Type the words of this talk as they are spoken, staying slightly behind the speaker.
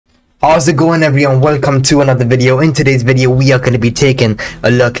How's it going, everyone? Welcome to another video. In today's video we are going to be taking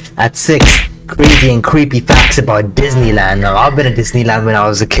a look at 6 crazy and creepy facts about Disneyland. Now, I've been at Disneyland when I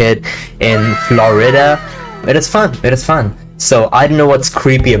was a kid in Florida. It is fun. So I don't know what's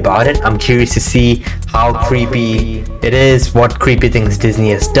creepy about it. I'm curious to see how creepy it is, what creepy things Disney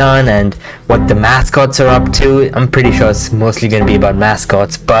has done, and what the mascots are up to. I'm pretty sure it's mostly going to be about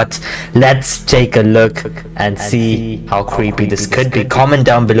mascots, but let's take a look and see how creepy this could be. Comment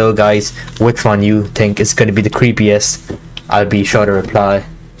down below, guys, which one you think is going to be the creepiest. I'll be sure to reply.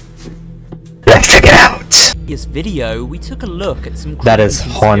 Let's check it out. In this video, we took a look at some that is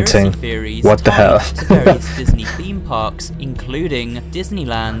haunting. Theories what the hell? to various Disney theme parks, including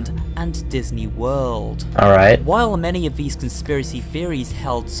Disneyland and Disney World. Alright. While many of these conspiracy theories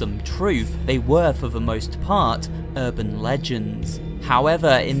held some truth, they were, for the most part, urban legends. However,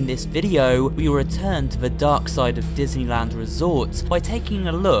 in this video, we return to the dark side of Disneyland resorts by taking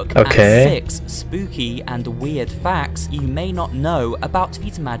a look at 6 spooky and weird facts you may not know about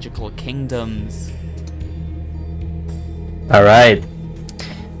these magical kingdoms. Alright,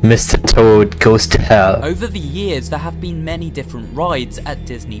 Mr. Toad goes to hell. Over the years, there have been many different rides at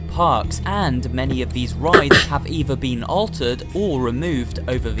Disney parks, and many of these rides have either been altered or removed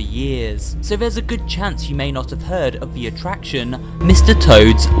over the years. So there's a good chance you may not have heard of the attraction Mr.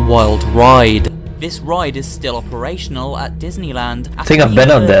 Toad's Wild Ride. This ride is still operational at Disneyland after I've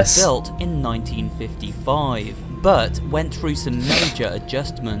been on this. Built in 1955, but went through some major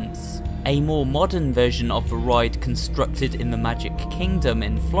adjustments. A more modern version of the ride, constructed in the Magic Kingdom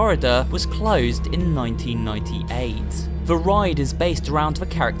in Florida, was closed in 1998. The ride is based around the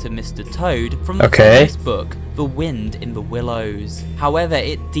character Mr. Toad from the famous book, The Wind in the Willows. However,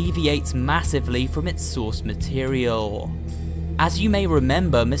 it deviates massively from its source material. As you may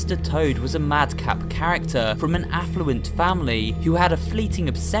remember, Mr. Toad was a madcap character from an affluent family who had a fleeting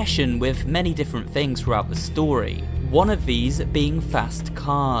obsession with many different things throughout the story, one of these being fast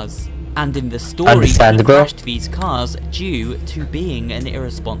cars. And in the story, he crashed these cars due to being an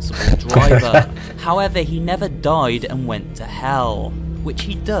irresponsible driver. However, he never died and went to hell, which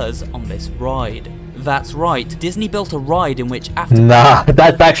he does on this ride. That's right, Disney built a ride in which after— Nah,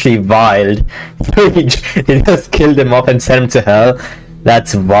 that's actually wild. He just killed him off and sent him to hell.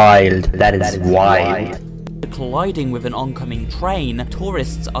 That's wild. That is wild. Colliding with an oncoming train,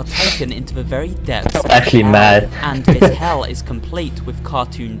 tourists are taken into the very depths of actually hell, mad. And this hell is complete with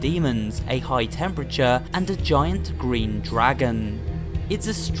cartoon demons, a high temperature, and a giant green dragon. It's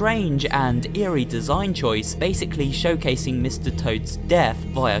a strange and eerie design choice, basically showcasing Mr. Toad's death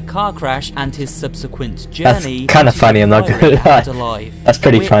via car crash and his subsequent journey. That's kind of funny, I'm not gonna lie. That's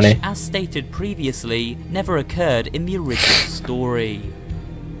pretty funny. As stated previously, never occurred in the original story.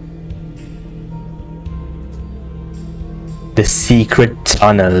 The secret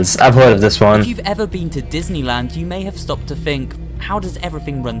tunnels. I've heard of this one. If you've ever been to Disneyland, you may have stopped to think, how does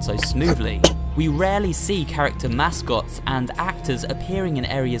everything run so smoothly? We rarely see character mascots and actors appearing in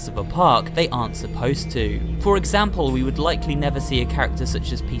areas of a park they aren't supposed to. For example, we would likely never see a character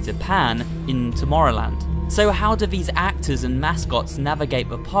such as Peter Pan in Tomorrowland. So how do these actors and mascots navigate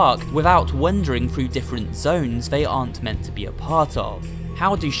the park without wandering through different zones they aren't meant to be a part of?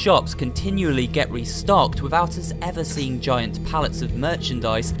 How do shops continually get restocked without us ever seeing giant pallets of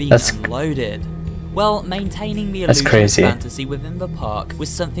merchandise being unloaded? Well, maintaining the illusion of fantasy within the park was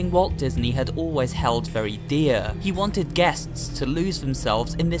something Walt Disney had always held very dear. He wanted guests to lose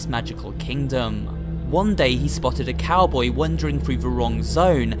themselves in this magical kingdom. One day he spotted a cowboy wandering through the wrong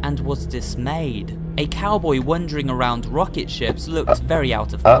zone and was dismayed. A cowboy wandering around rocket ships looked very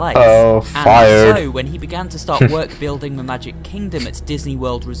out of place. And so, when he began to start work building the Magic Kingdom at Disney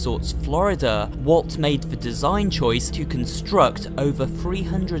World Resorts Florida, Walt made the design choice to construct over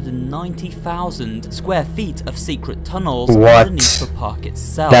 390,000 square feet of secret tunnels underneath the park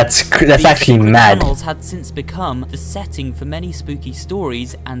itself. That's actually mad. Tunnels had since become the setting for many spooky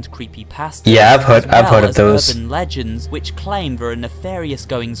stories and creepypastas. Yeah, I've heard of those. Urban legends which claim there are nefarious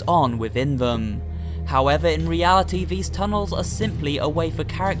goings on within them. However, in reality, these tunnels are simply a way for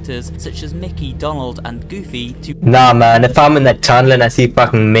characters such as Mickey, Donald, and Goofy to— Nah, man, if I'm in that tunnel and I see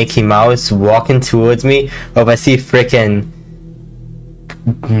fucking Mickey Mouse walking towards me, or if I see freaking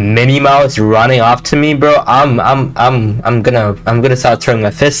Minnie Mouse running after me, bro, I'm gonna start throwing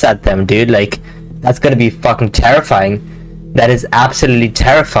my fists at them, dude. Like, that's gonna be fucking terrifying. That is absolutely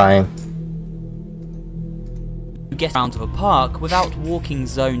terrifying. Get around to the park without walking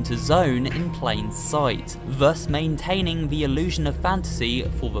zone to zone in plain sight, thus maintaining the illusion of fantasy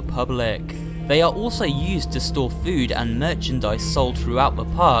for the public. They are also used to store food and merchandise sold throughout the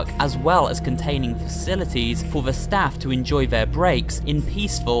park, as well as containing facilities for the staff to enjoy their breaks in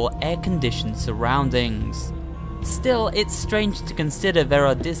peaceful, air-conditioned surroundings. Still, it's strange to consider there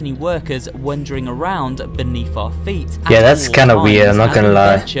are Disney workers wandering around beneath our feet. Yeah, that's kind of weird, I'm not gonna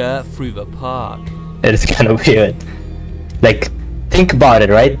lie. Through the park. It is kind of weird. Like, think about it,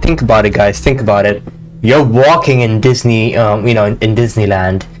 right? Think about it, guys. Think about it. You're walking in Disney, in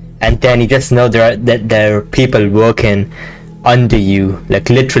Disneyland, and then you just know there are people working under you, like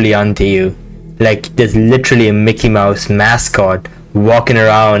literally under you. Like, there's literally a Mickey Mouse mascot walking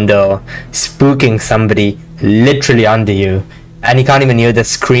around or spooking somebody literally under you, and you can't even hear the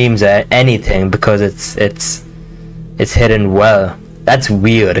screams or anything because it's hidden well. That's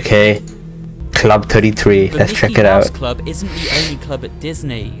weird. Okay, Club 33. Let's check it out. The Mickey Mouse Club isn't the only club at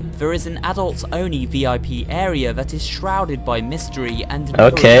Disney. There is an adults-only VIP area that is shrouded by mystery and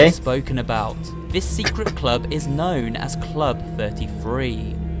never spoken about. This secret club is known as Club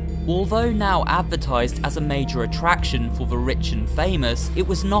 33. Although now advertised as a major attraction for the rich and famous, it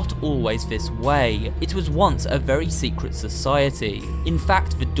was not always this way. It was once a very secret society. In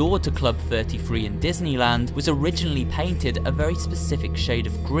fact, the door to Club 33 in Disneyland was originally painted a very specific shade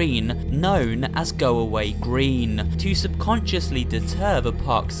of green, known as Go Away Green, to subconsciously deter the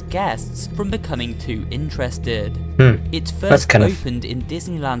park's guests from becoming too interested. It first opened in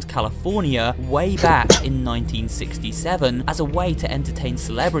Disneyland, California, way back in 1967 as a way to entertain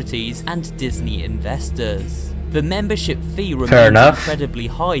celebrities and Disney investors. The membership fee remains incredibly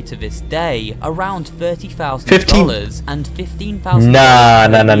high to this day, around $30,000 and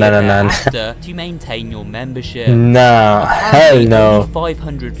 $15,000 to maintain your membership. No, hell no.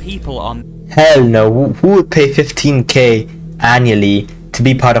 500 people are. Hell no. Who would pay 15k annually to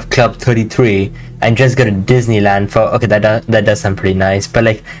be part of Club 33 and just go to Disneyland for? Okay, that does sound pretty nice, but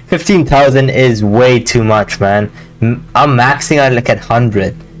like 15,000 is way too much, man. I'm maxing out like at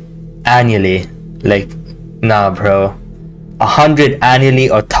 100 annually. Like, nah, bro. 100 annually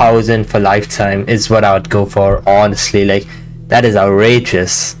or 1,000 for lifetime is what I would go for, honestly. Like, that is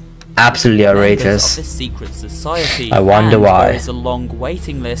outrageous. Absolutely outrageous. Of this secret society, I wonder why. There is a long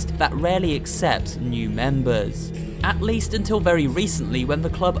waiting list that rarely accepts new members. At least until very recently, when the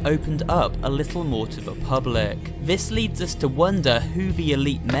club opened up a little more to the public. This leads us to wonder who the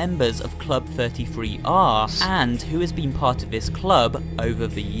elite members of Club 33 are, and who has been part of this club over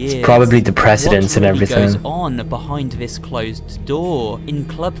the years. It's probably the presidents and everything. What goes on behind this closed door in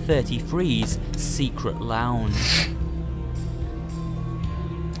Club 33's secret lounge?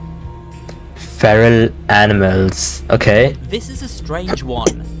 Feral animals. Okay. This is a strange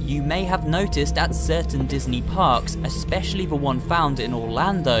one. You may have noticed at certain Disney parks, especially the one found in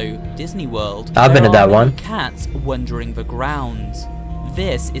Orlando, Disney World, I've been to that one. Cats wandering the grounds.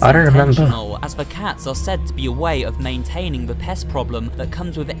 This is intentional, as the cats are said to be a way of maintaining the pest problem that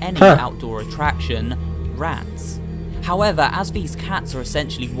comes with any outdoor attraction, rats. However, as these cats are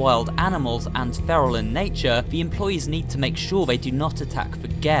essentially wild animals and feral in nature, the employees need to make sure they do not attack the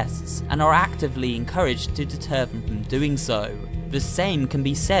guests, and are actively encouraged to deter them from doing so. The same can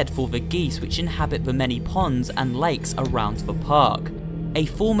be said for the geese which inhabit the many ponds and lakes around the park. A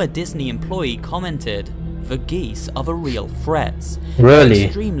former Disney employee commented, "The geese are the real threats. Really? They're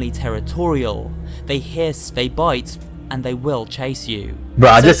extremely territorial. They hiss, they bite, and they will chase you."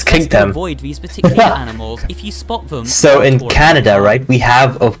 Bro, I just kicked them. Avoid these particular animals if you spot them. So in Canada, right, we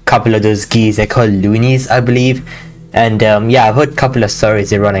have a couple of those geese. They're called loonies, I believe. And yeah, I've heard a couple of stories.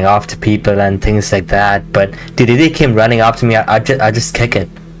 They're running after people and things like that. But dude, if they came running after me, I just kick it.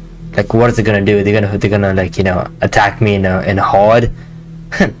 Like, what is it gonna do? They're gonna like, you know, attack me in a horde?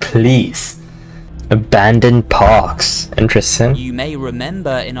 Please. Abandoned parks. Interesting. You may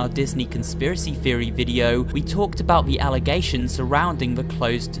remember in our Disney conspiracy theory video, we talked about the allegations surrounding the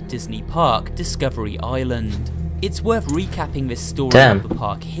closed Disney park, Discovery Island. It's worth recapping this story of the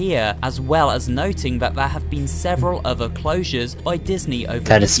park here, as well as noting that there have been several other closures by Disney over the years.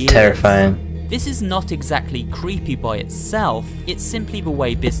 That is terrifying. This is not exactly creepy by itself, it's simply the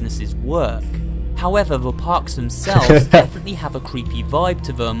way businesses work. However, the parks themselves definitely have a creepy vibe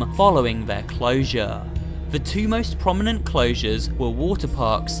to them following their closure. The two most prominent closures were water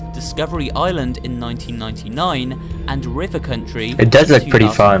parks, Discovery Island in 1999 and River Country It does look in pretty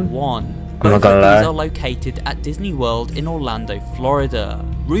fun. 2001. I'm not gonna Both of these lie. are located at Disney World in Orlando, Florida.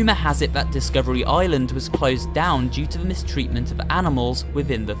 Rumour has it that Discovery Island was closed down due to the mistreatment of animals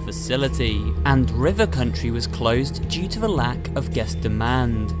within the facility, and River Country was closed due to the lack of guest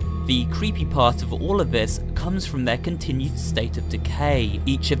demand. the creepy part of all of this comes from their continued state of decay.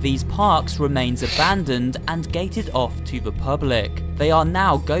 Each of these parks remains abandoned and gated off to the public. They are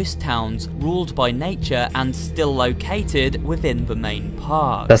now ghost towns, ruled by nature and still located within the main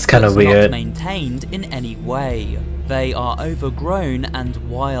park. That's kind of weird. Not maintained in any way. They are overgrown and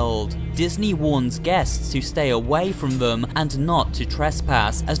wild. Disney warns guests to stay away from them and not to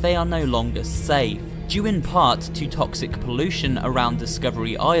trespass, as they are no longer safe, due in part to toxic pollution around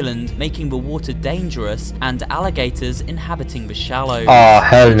Discovery Island, making the water dangerous, and alligators inhabiting the shallows. Oh,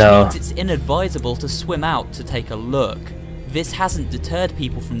 hell no. Which means it's inadvisable to swim out to take a look. This hasn't deterred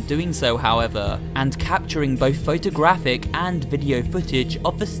people from doing so, however, and capturing both photographic and video footage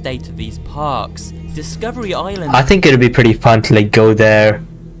of the state of these parks. Discovery Island... I think it'd be pretty fun to like go there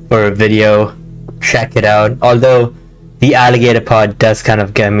for a video, check it out, although the alligator part does kind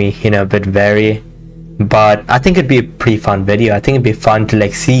of get me, you know, a bit wary. But I think it'd be a pretty fun video. I think it'd be fun to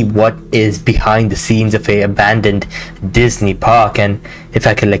like see what is behind the scenes of a abandoned Disney park, and if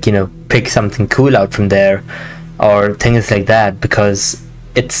I could like, you know, pick something cool out from there or things like that, because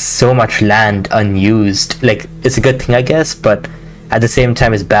it's so much land unused. Like, it's a good thing, I guess, but at the same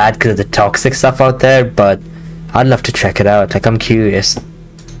time it's bad because of the toxic stuff out there. But I'd love to check it out. Like, I'm curious.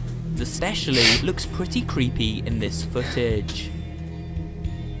 Especially looks pretty creepy in this footage.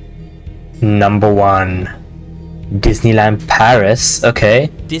 Number 1. Disneyland Paris.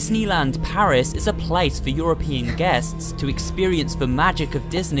 Okay. Disneyland Paris is a place for European guests to experience the magic of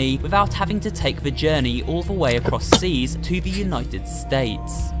Disney without having to take the journey all the way across seas to the United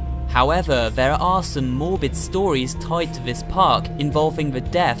States. However, there are some morbid stories tied to this park involving the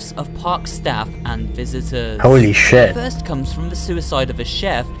deaths of park staff and visitors. Holy shit. The first comes from the suicide of a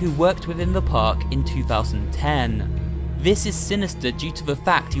chef who worked within the park in 2010. This is sinister due to the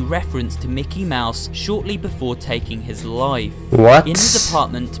fact he referenced to Mickey Mouse shortly before taking his life. What? In his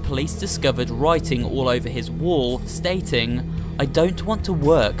apartment, police discovered writing all over his wall stating, "I don't want to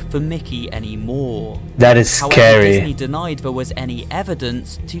work for Mickey anymore." That is However, scary. Disney denied there was any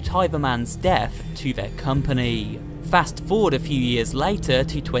evidence to tie the man's death to their company. Fast forward a few years later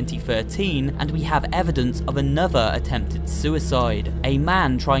to 2013 and we have evidence of another attempted suicide, a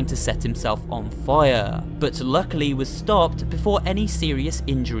man trying to set himself on fire, but luckily was stopped before any serious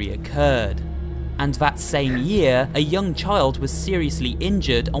injury occurred. And that same year, a young child was seriously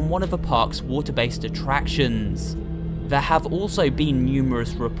injured on one of the park's water-based attractions. There have also been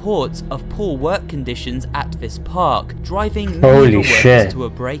numerous reports of poor work conditions at this park, driving many of the workers to a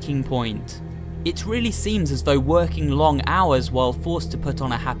breaking point. It really seems as though working long hours while forced to put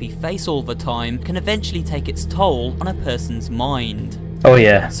on a happy face all the time can eventually take its toll on a person's mind. Oh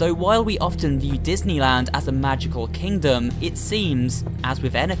yeah. So while we often view Disneyland as a magical kingdom, it seems, as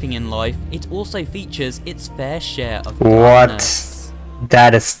with anything in life, it also features its fair share of darkness. What?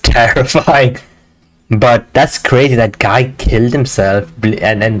 That is terrifying. But that's crazy. That guy killed himself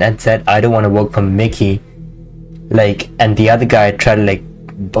and said, "I don't want to work for Mickey." Like, and the other guy tried to like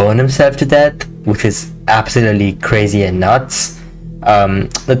burn himself to death, which is absolutely crazy and nuts.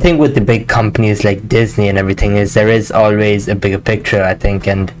 The thing with the big companies like Disney and everything is there is always a bigger picture, I think,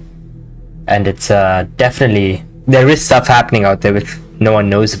 and it's definitely, there is stuff happening out there which no one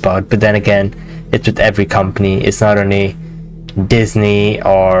knows about. But then again, it's with every company. It's not only Disney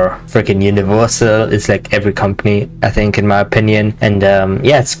or freaking Universal. It's like every company, I think, in my opinion. And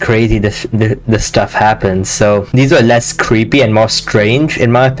yeah, it's crazy the stuff happens. So these were less creepy and more strange in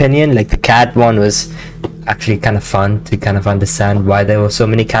my opinion. Like the cat one was actually kind of fun to kind of understand why there were so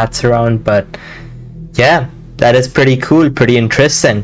many cats around. But yeah, that is pretty cool, pretty interesting.